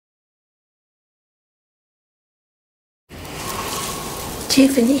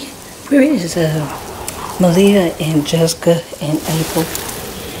Tiffany, where is Malia and Jessica and April?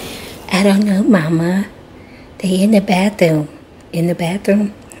 I don't know, Mama. They in the bathroom. In the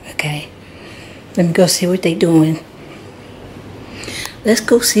bathroom? Okay. Let me go see what they doing. Let's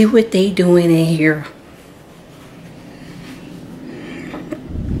go see what they doing in here.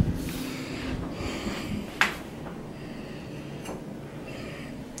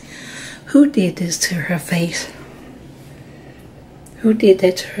 Who did this to her face? Who did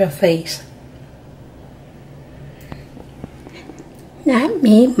that to her face? Not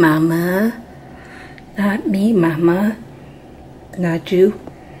me, Mama. Not me, Mama. Not you.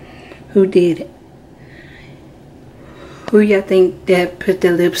 Who did it? Who y'all think that put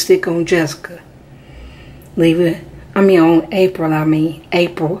the lipstick on Jessica? Leave it. On April,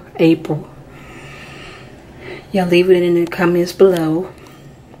 April. Y'all leave it in the comments below.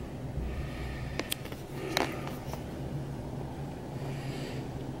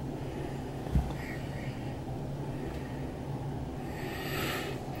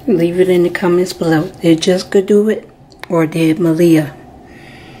 Leave it in the comments below. Did Jessica do it? Or did Malia?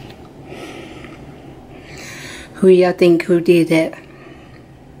 Who y'all think who did that?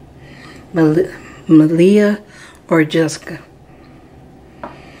 Malia or Jessica?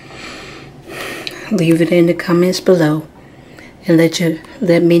 Leave it in the comments below and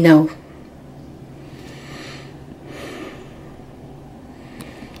let me know.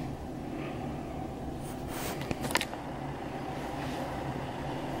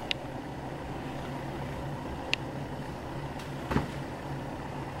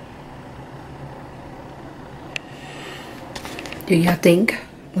 Do y'all think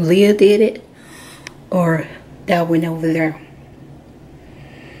Malia did it or that one over there?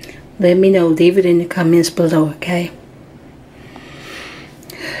 Let me know. Leave it in the comments below, okay?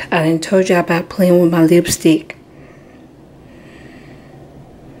 I done told y'all about playing with my lipstick.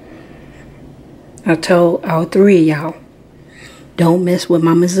 I told all three of y'all, don't mess with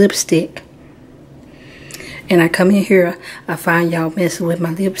Mama's lipstick. And I come in here, I find y'all messing with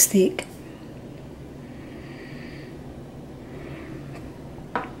my lipstick.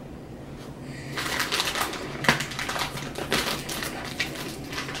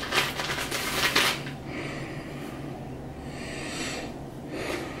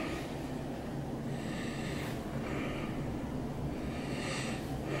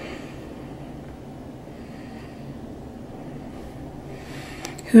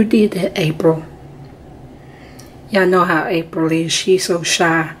 Who did that, April? Y'all know how April is. She's so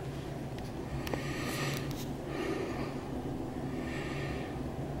shy.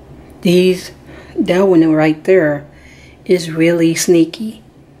 That one right there is really sneaky.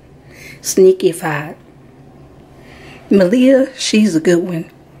 Sneaky-fied. Malia, she's a good one.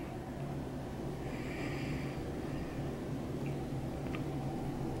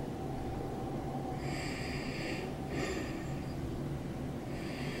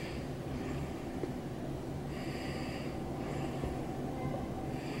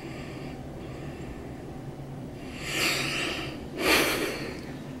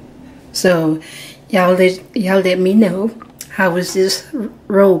 So, y'all let me know, how was this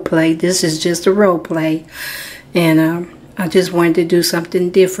role play? This is just a role play, and I just wanted to do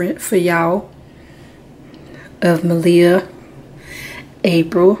something different for y'all of Malia,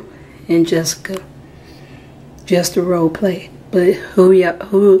 April, and Jessica. Just a role play. But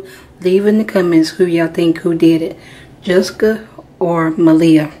who leave in the comments who y'all think who did it, Jessica or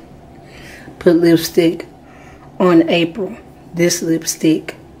Malia? Put lipstick on April. This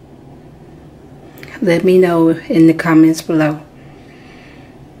lipstick. Let me know in the comments below.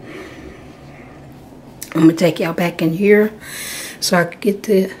 I'm gonna take y'all back in here so I can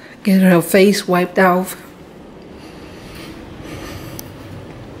get her face wiped off.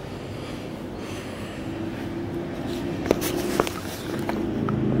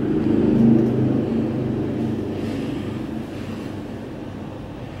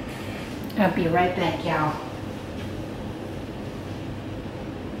 I'll be right back, y'all.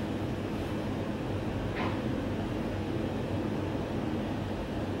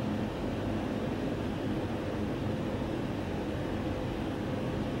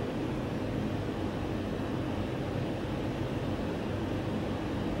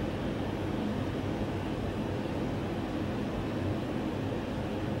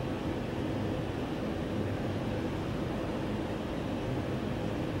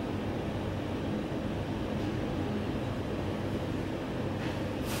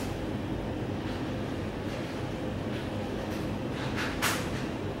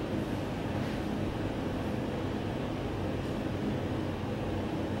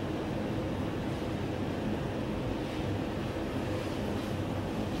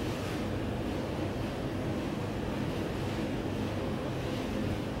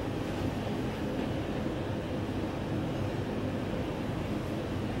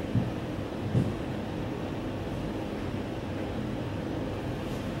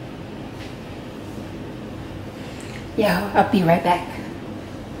 Yeah, I'll be right back.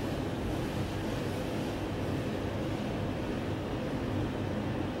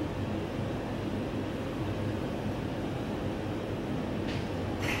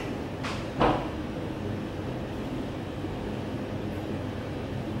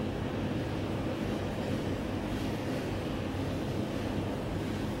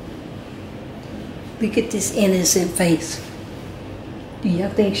 Look at this innocent face. Do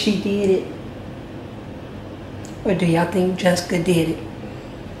y'all think she did it? Or do y'all think Jessica did it?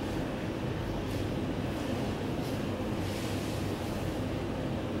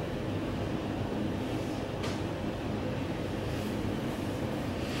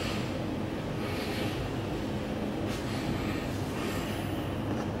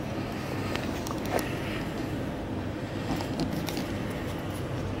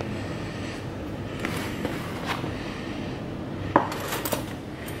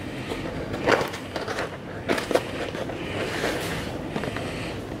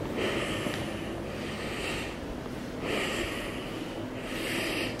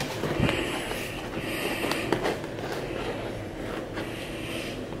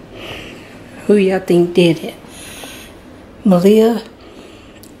 Who y'all think did it? Malia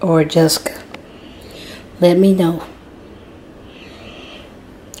or Jessica? Let me know.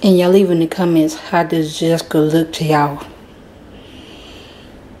 And y'all leave in the comments, how does Jessica look to y'all?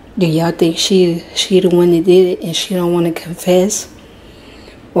 Do y'all think she the one that did it and she don't want to confess?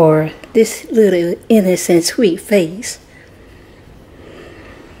 Or this little innocent sweet face?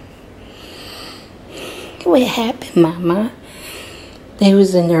 What happened, Mama? They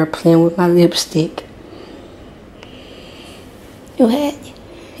was in there playing with my lipstick. What?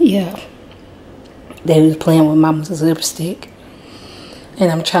 Yeah. They was playing with Mama's lipstick.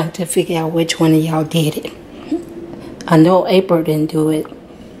 And I'm trying to figure out which one of y'all did it. I know April didn't do it.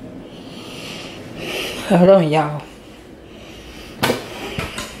 Hold on, y'all.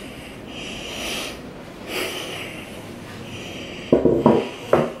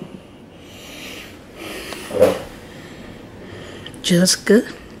 Jessica,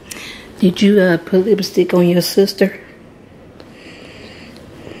 did you put lipstick on your sister?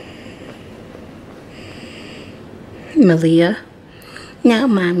 Malia? No,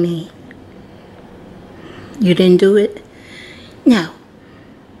 Mommy. You didn't do it? No.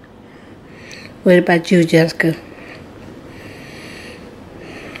 What about you, Jessica?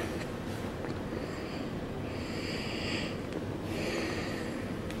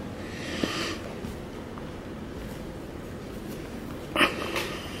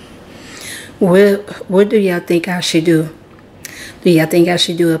 What do y'all think I should do? Do y'all think I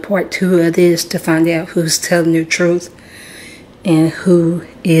should do a part 2 of this to find out who's telling the truth and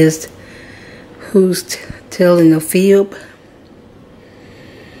who's telling the fib?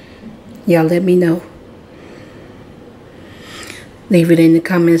 Y'all let me know. Leave it in the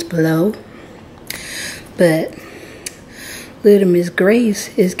comments below. But little Miss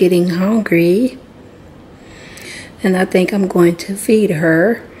Grace is getting hungry, and I think I'm going to feed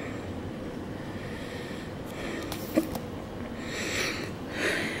her.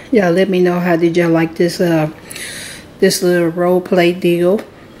 Y'all let me know, how did y'all like this this little role play deal?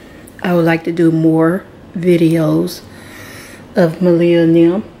 I would like to do more videos of Malia and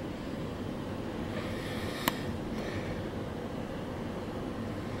them.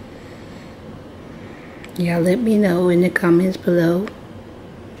 Y'all let me know in the comments below.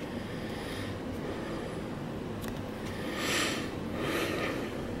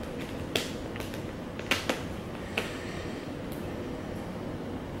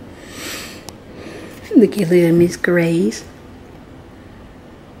 Look at little Miss Grace.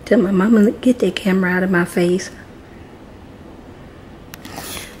 Tell my mama, get that camera out of my face.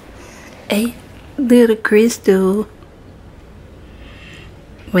 Hey, little Crystal.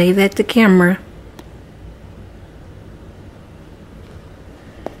 Wave at the camera.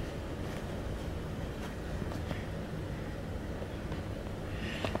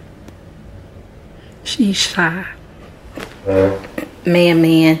 She's shy.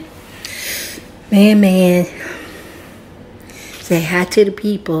 Man. Say hi to the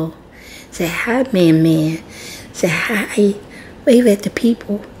people. Say hi, man. Say hi. Wave at the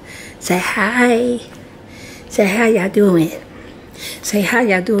people. Say hi. Say how y'all doing. Say how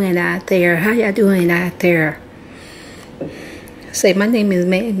y'all doing out there. How y'all doing out there. Say my name is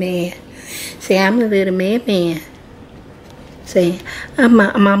Man. Say I'm a little Man. Say I'm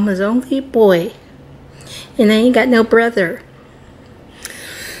my mama's only boy. And I ain't got no brother.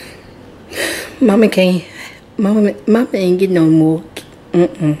 Mama ain't getting no more.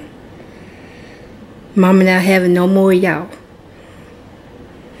 Mama not having no more y'all.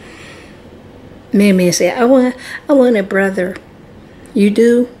 Mammy said, I want a brother. You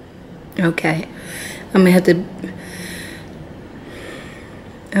do? Okay. I'm gonna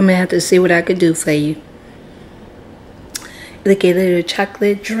have to see what I could do for you. Look at little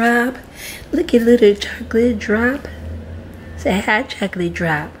chocolate drop. Look at little chocolate drop. Say hi, chocolate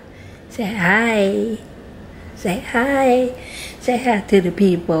drop. Say hi. Say hi. Say hi to the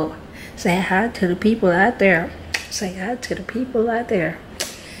people. Say hi to the people out there. Say hi to the people out there.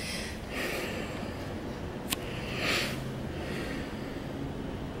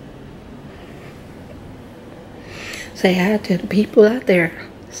 Say hi to the people out there.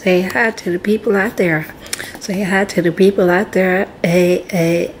 Say hi to the people out there. Say hi to the people out there. Hey,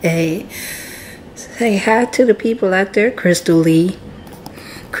 hey, hey. Say hi to the people out there, Crystal Lee.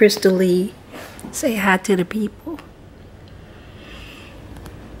 Crystal Lee. Say hi to the people.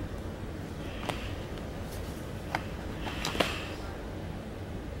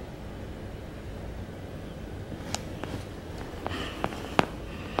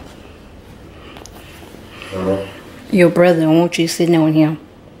 Your brother don't want you sitting on him.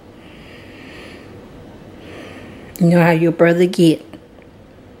 You know how your brother get.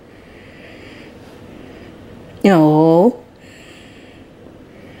 No.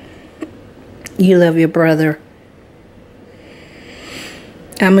 You love your brother.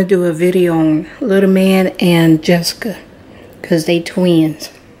 I'm going to do a video on Little Man and Jessica. Because they twins.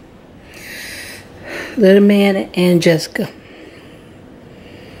 Little Man and Jessica.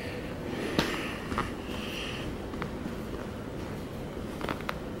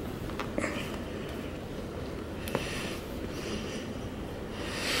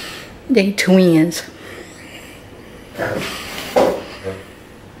 They twins.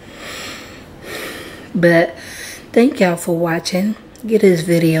 But thank y'all for watching. Give this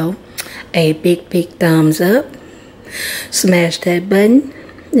video a big thumbs up. Smash that button.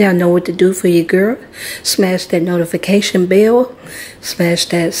 Y'all know what to do for your girl. Smash that notification bell. Smash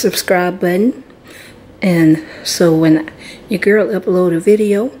that subscribe button. And so when your girl upload a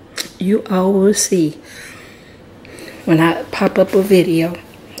video, you all will see when I pop up a video.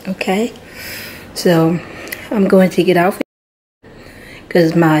 Okay, so I'm going to get off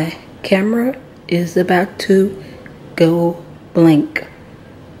because my camera is about to go blank.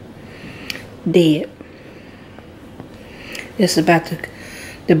 Dead. It's about to,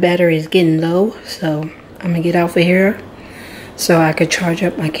 the battery is getting low, so I'm gonna get off of here so I could charge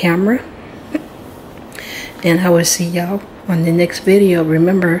up my camera. And I will see y'all on the next video.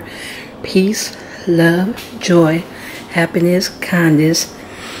 Remember, peace, love, joy, happiness, kindness.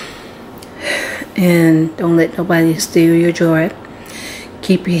 And don't let nobody steal your joy.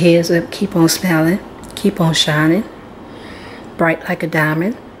 Keep your heads up. Keep on smiling. Keep on shining. Bright like a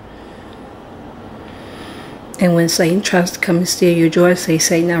diamond. And when Satan tries to come and steal your joy, say,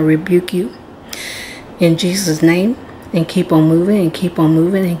 Satan, I rebuke you. In Jesus' name. And keep on moving. And keep on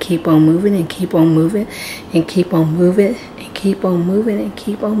moving. And keep on moving. And keep on moving. And keep on moving. And keep on moving. And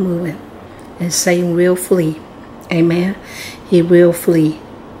keep on moving. And Satan will flee. Amen. He will flee.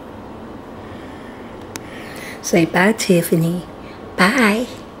 Say bye, Tiffany. Bye.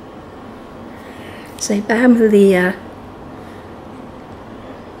 Say bye, Malia.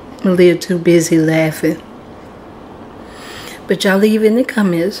 Malia too busy laughing. But y'all leave in the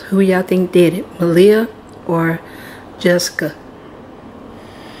comments who y'all think did it. Malia or Jessica.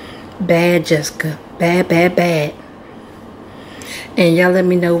 Bad Jessica. Bad, bad, bad. And y'all let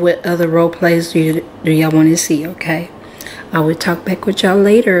me know what other role plays do y'all want to see, okay? I will talk back with y'all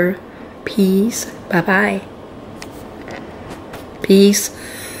later. Peace. Bye-bye. Peace,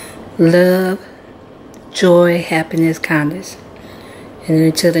 love, joy, happiness, kindness. And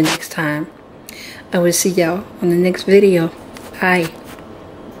until the next time, I will see y'all on the next video. Bye.